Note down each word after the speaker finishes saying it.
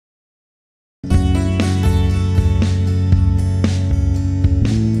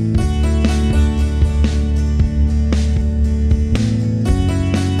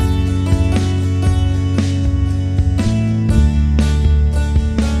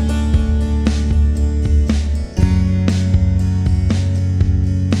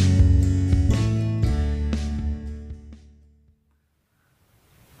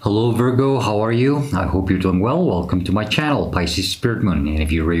Hello Virgo, how are you? I hope you're doing well. Welcome to my channel, Pisces Spirit Moon. And if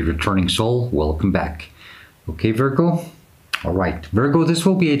you're a returning soul, welcome back. Okay, Virgo? Alright, Virgo, this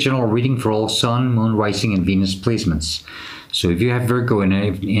will be a general reading for all Sun, Moon, Rising, and Venus placements. So if you have Virgo in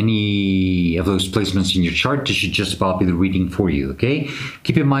any of those placements in your chart, this should just about be the reading for you, okay?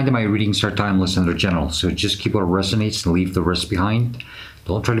 Keep in mind that my readings are timeless and they're general, so just keep what resonates and leave the rest behind.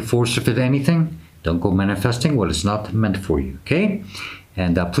 Don't try to force or fit anything. Don't go manifesting what is not meant for you, okay?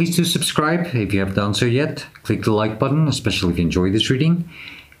 And please do subscribe if you have done so yet. Click the like button, especially if you enjoy this reading.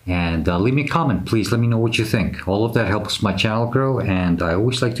 And leave me a comment. Please let me know what you think. All of that helps my channel grow, and I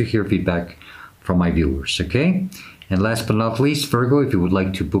always like to hear feedback from my viewers, okay? And last but not least, Virgo, if you would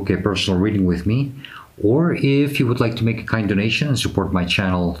like to book a personal reading with me, or if you would like to make a kind donation and support my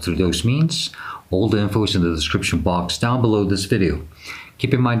channel through those means, all the info is in the description box down below this video.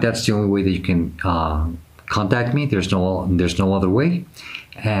 Keep in mind that's the only way that you can contact me. There's no other way,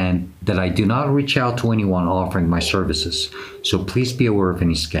 and that I do not reach out to anyone offering my services. So please be aware of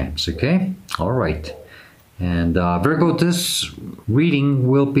any scams, okay? All right. And Virgo, this reading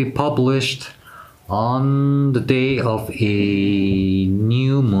will be published on the day of a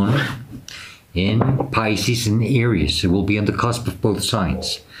new moon in Pisces and Aries. It will be on the cusp of both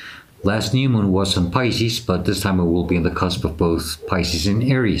signs. Last new moon was in Pisces, but this time it will be on the cusp of both Pisces and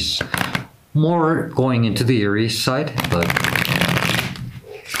Aries. More going into the Aries side, but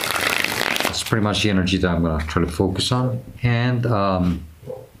that's pretty much the energy that I'm going to try to focus on. And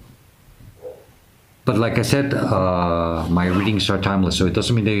but like I said, my readings are timeless, so it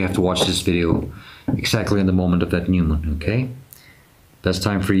doesn't mean that you have to watch this video exactly in the moment of that new moon, okay? Best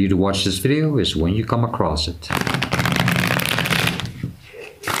time for you to watch this video is when you come across it.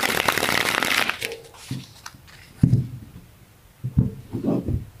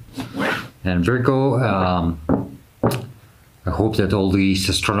 And Virgo, I hope that all these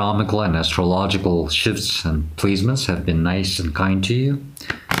astronomical and astrological shifts and placements have been nice and kind to you.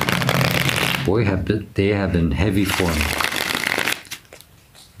 Boy, they have been heavy for me.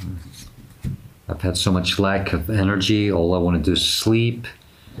 I've had so much lack of energy. All I want to do is sleep.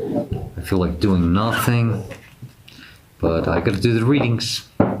 I feel like doing nothing. But I got to do the readings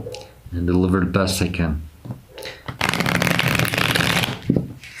and deliver the best I can.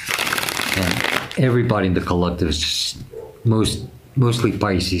 And everybody in the collective is just mostly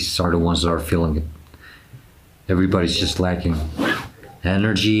Pisces are the ones that are feeling it. Everybody's just lacking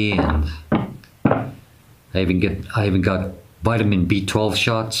energy, and I even got vitamin B12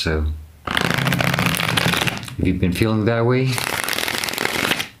 shots, so if you've been feeling that way,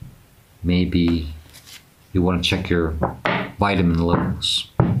 maybe you want to check your vitamin levels.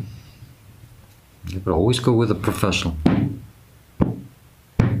 But always go with a professional.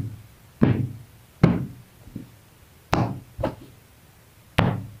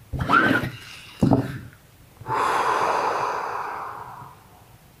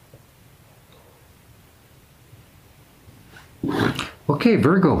 Okay,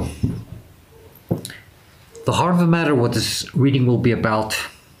 Virgo. The heart of the matter, what this reading will be about,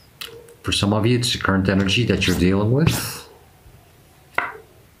 for some of you, it's the current energy that you're dealing with.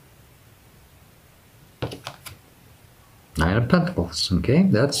 Nine of Pentacles, okay?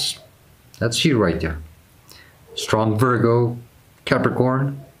 That's you right there. Strong Virgo,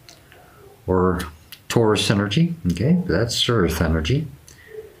 Capricorn, or Taurus energy, okay? That's Earth energy.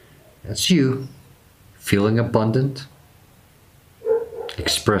 That's you, feeling abundant,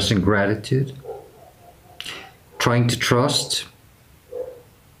 expressing gratitude, trying to trust,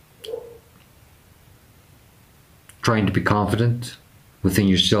 trying to be confident within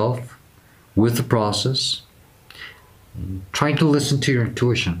yourself, with the process, and trying to listen to your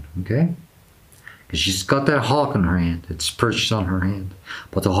intuition, okay? Because she's got that hawk in her hand. It's perched on her hand.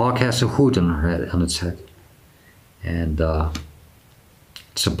 But the hawk has a hood on her head, on its head. And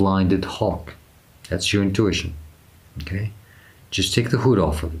it's a blinded hawk. That's your intuition, okay? Just take the hood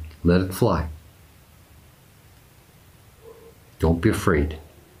off of it. Let it fly. Don't be afraid.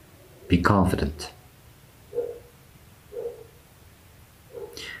 Be confident.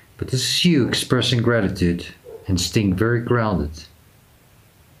 But this is you expressing gratitude and staying very grounded.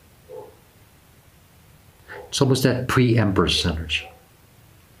 It's almost that pre-Empress energy.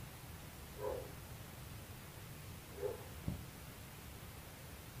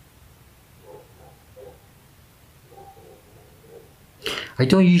 I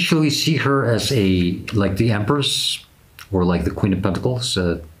don't usually see her as like the Empress or like the Queen of Pentacles.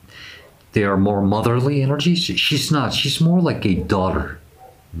 They are more motherly energies. She's not. She's more like a daughter.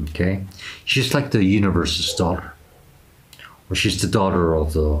 Okay? She's like the universe's daughter. Or she's the daughter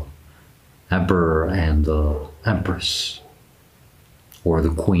of the Emperor and the Empress. or the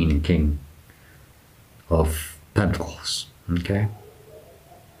Queen and King of Pentacles, okay?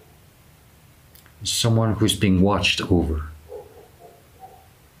 Someone who's being watched over.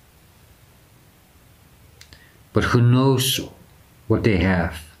 But who knows what they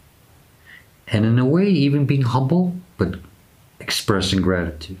have. And in a way, even being humble, but expressing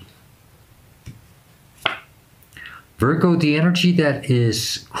gratitude. Virgo, the energy that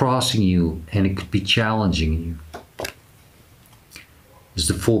is crossing you, and it could be challenging you, is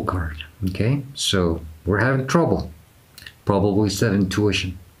the Fool card, okay? So we're having trouble. Probably it's that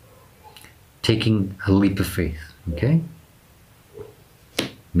intuition. Taking a leap of faith, okay?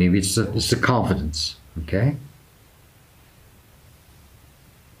 Maybe it's the confidence, okay?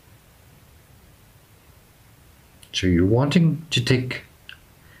 So you're wanting to take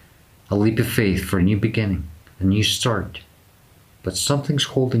a leap of faith for a new beginning, a new start, but something's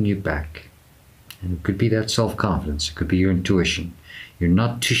holding you back. And it could be that self-confidence, it could be your intuition. You're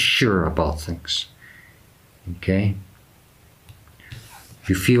not too sure about things, okay?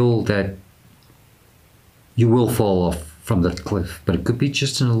 You feel that you will fall off from that cliff, but it could be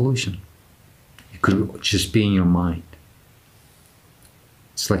just an illusion. It could just be in your mind.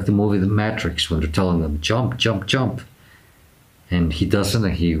 It's like the movie The Matrix when they're telling them, jump, jump, jump. And he doesn't,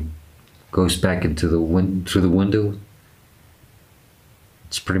 and he goes back into through the window.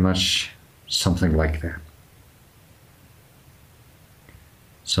 It's pretty much something like that.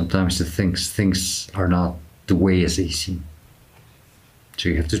 Sometimes the things are not the way as they seem. So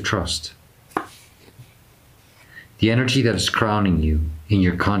you have to trust. The energy that is crowning you in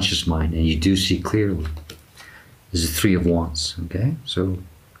your conscious mind, and you do see clearly, is the Three of Wands, okay? So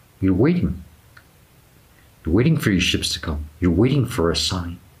you're waiting. You're waiting for your ships to come. You're waiting for a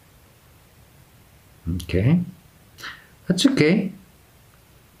sign. Okay? That's okay.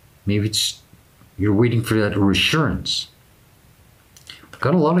 Maybe you're waiting for that reassurance. We've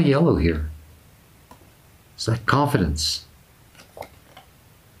got a lot of yellow here. It's that confidence.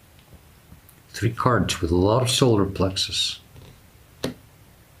 3 cards with a lot of solar plexus.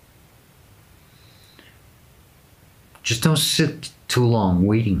 Just don't sit too long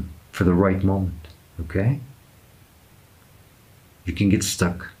waiting for the right moment, okay? You can get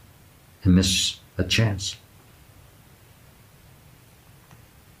stuck and miss a chance.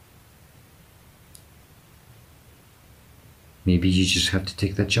 Maybe you just have to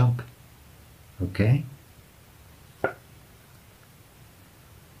take that jump, okay?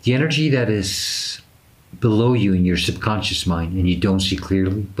 The energy that is below you in your subconscious mind and you don't see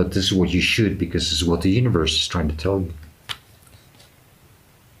clearly, but this is what you should, because this is what the universe is trying to tell you.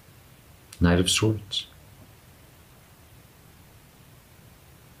 Knight of Swords.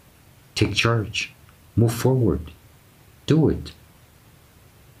 Take charge. Move forward. Do it.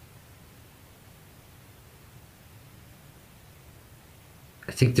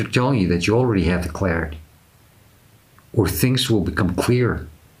 I think they're telling you that you already have the clarity, or things will become clear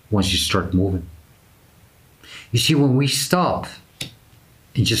once you start moving. You see, when we stop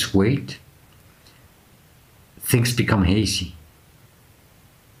and just wait, things become hazy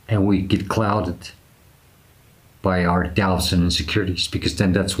and we get clouded by our doubts and insecurities, because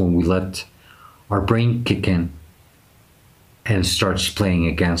then that's when we let our brain kick in and it starts playing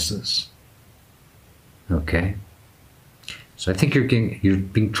against us. Okay? So I think you're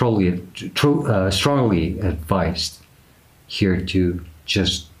being strongly advised here to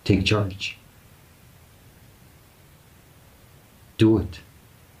just take charge. Do it.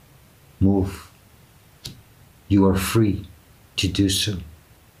 Move. You are free to do so.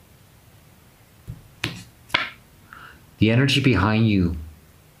 The energy behind you,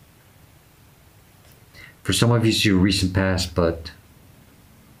 for some of you it's your recent past, but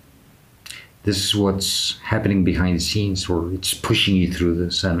this is what's happening behind the scenes, or it's pushing you through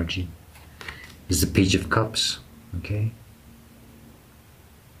this energy, is the Page of Cups, okay?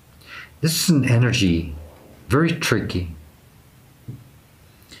 This is an energy, very tricky.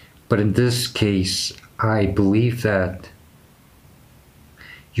 But in this case, I believe that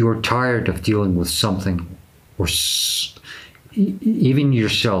you are tired of dealing with something, or even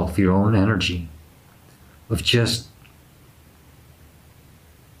yourself, your own energy, of just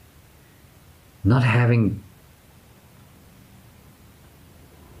not having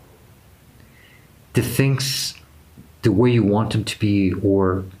the things the way you want them to be,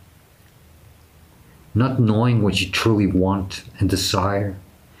 or not knowing what you truly want and desire,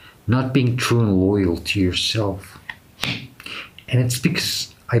 not being true and loyal to yourself. And it's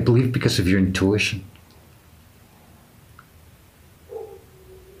because, I believe, because of your intuition.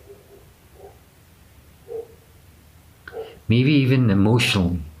 Maybe even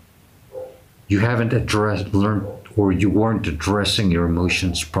emotionally, you haven't learned or you weren't addressing your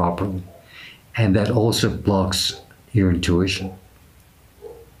emotions properly. And that also blocks your intuition.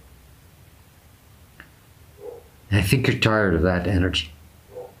 And I think you're tired of that energy.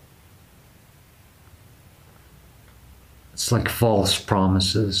 It's like false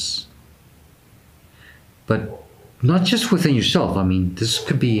promises. But not just within yourself. I mean, this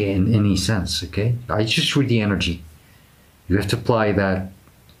could be in any sense, okay? I just read the energy. You have to apply that.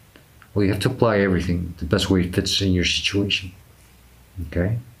 Well, you have to apply everything the best way it fits in your situation,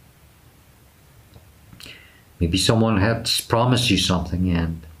 okay? Maybe someone has promised you something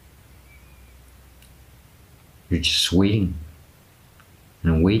and you're just waiting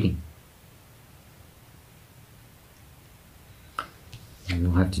and waiting. You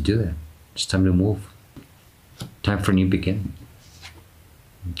don't have to do that. It's time to move. Time for a new beginning.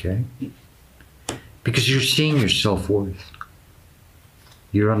 Okay? Because you're seeing your self-worth.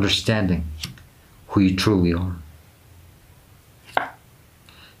 You're understanding who you truly are.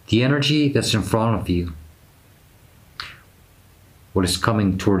 The energy that's in front of you, what is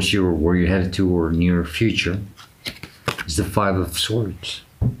coming towards you or where you're headed to or near future, is the Five of Swords.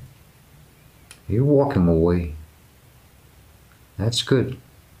 You're walking away. That's good.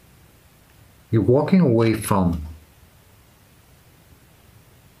 You're walking away from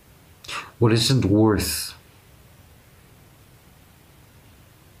what isn't worth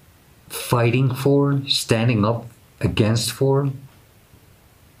fighting for, standing up against for.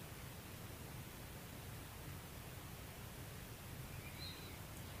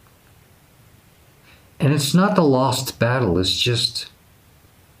 And it's not a lost battle, it's just,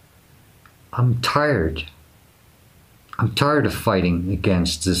 I'm tired. I'm tired of fighting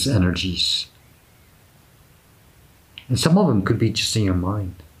against these energies. And some of them could be just in your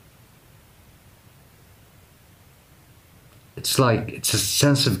mind. It's like, it's a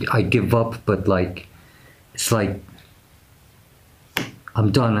sense of, I give up, but like, it's like,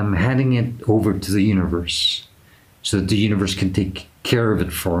 I'm done. I'm handing it over to the universe so that the universe can take care of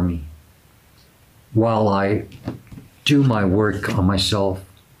it for me while I do my work on myself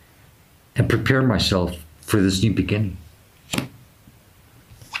and prepare myself for this new beginning.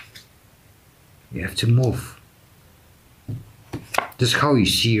 You have to move. This is how you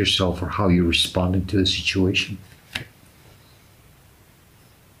see yourself or how you're responding to the situation.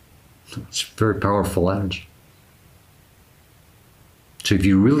 It's very powerful energy. So if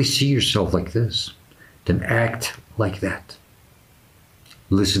you really see yourself like this, then act like that.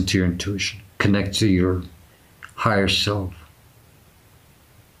 Listen to your intuition. Connect to your higher self.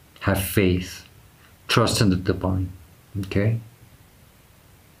 Have faith. Trust in the divine. Okay?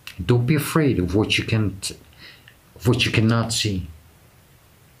 Don't be afraid of what you cannot see.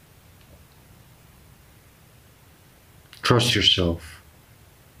 Trust yourself,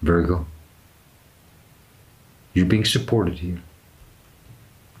 Virgo. You're being supported here.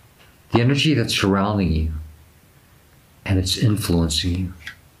 The energy that's surrounding you and it's influencing you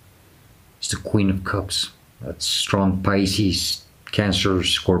is the Queen of Cups. That's strong Pisces, Cancer,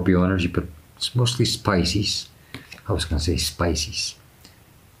 Scorpio energy, but it's mostly Pisces. I was going to say Pisces.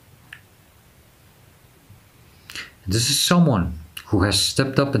 This is someone who has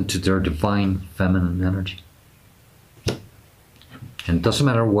stepped up into their divine feminine energy. And it doesn't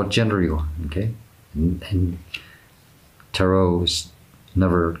matter what gender you are, okay? And tarot is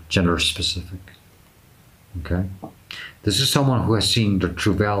never gender specific, okay? This is someone who has seen their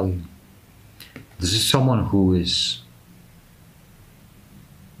true value. This is someone who is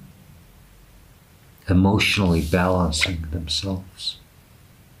emotionally balancing themselves,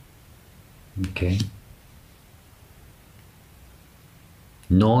 okay?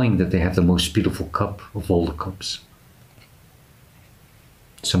 Knowing that they have the most beautiful cup of all the cups.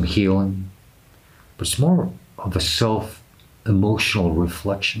 Some healing, but it's more of a self-emotional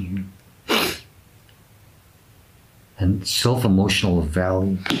reflection here. And self-emotional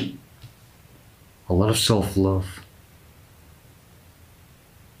value. A lot of self-love.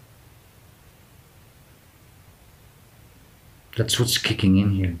 That's what's kicking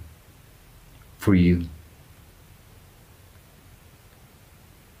in here for you.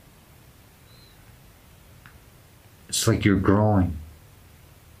 It's like you're growing.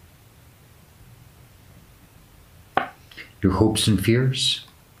 Your hopes and fears.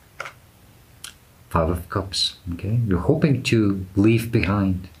 Five of Cups, okay? You're hoping to leave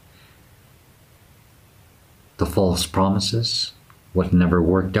behind the false promises, what never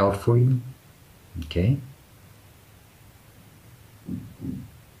worked out for you, okay?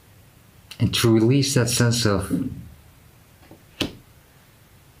 And to release that sense of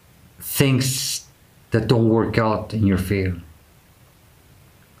things that don't work out in your favor.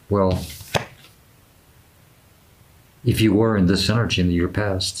 Well, if you were in this energy in your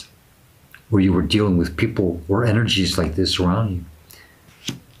past, or you were dealing with people or energies like this around you,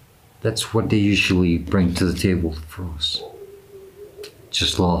 that's what they usually bring to the table for us.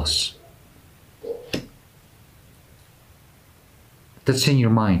 Just loss. That's in your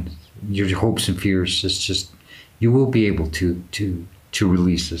mind, your hopes and fears. It's just, you will be able to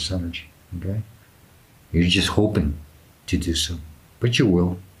release this energy, okay? You're just hoping to do so, but you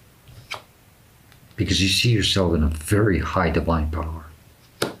will, because you see yourself in a very high divine power.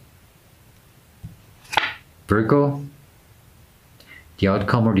 Virgo, the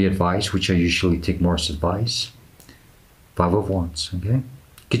outcome or the advice, which I usually take more as advice, 5 of Wands, okay?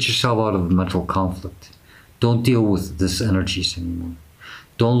 Get yourself out of the mental conflict. Don't deal with this energies anymore.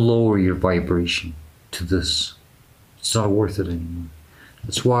 Don't lower your vibration to this. It's not worth it anymore.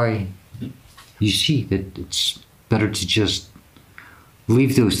 That's why you see that it's better to just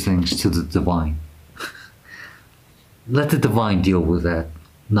leave those things to the divine. Let the divine deal with that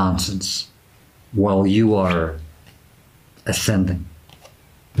nonsense while you are ascending.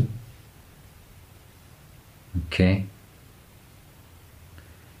 Okay?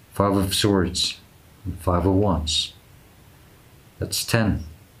 5 of Swords and 5 of Wands. That's 10.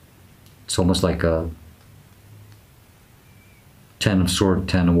 It's almost like a 10 of Sword,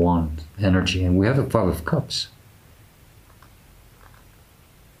 10 of Wand energy. And we have the 5 of Cups.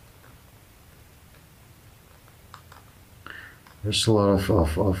 There's a lot of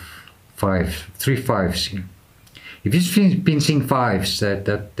 3 5s here. If you've been seeing 5s,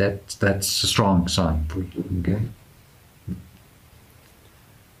 that's a strong sign for you, okay?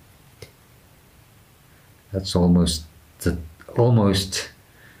 That's almost,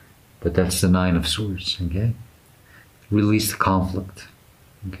 but that's the 9 of Swords, okay? Release the conflict,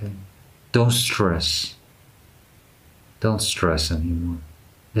 okay? Don't stress. Don't stress anymore.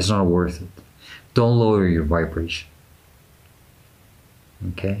 It's not worth it. Don't lower your vibration,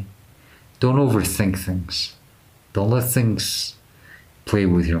 okay? Don't overthink things. Don't let things play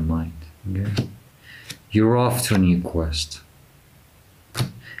with your mind, okay? You're off to a new quest.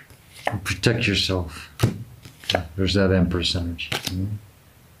 Protect yourself. There's that Empress energy.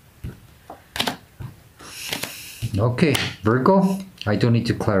 Okay, Virgo, I don't need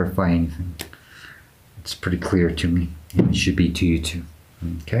to clarify anything. It's pretty clear to me. And it should be to you too.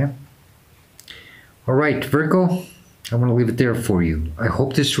 Okay? All right, Virgo, I'm going to leave it there for you. I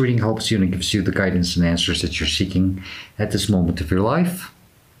hope this reading helps you and it gives you the guidance and answers that you're seeking at this moment of your life.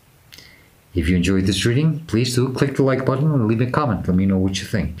 If you enjoyed this reading, please do click the like button and leave a comment. Let me know what you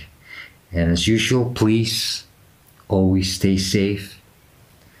think. And as usual, please always stay safe,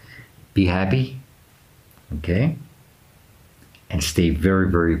 be happy, okay? And stay very,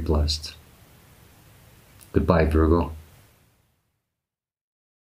 very blessed. Goodbye, Virgo.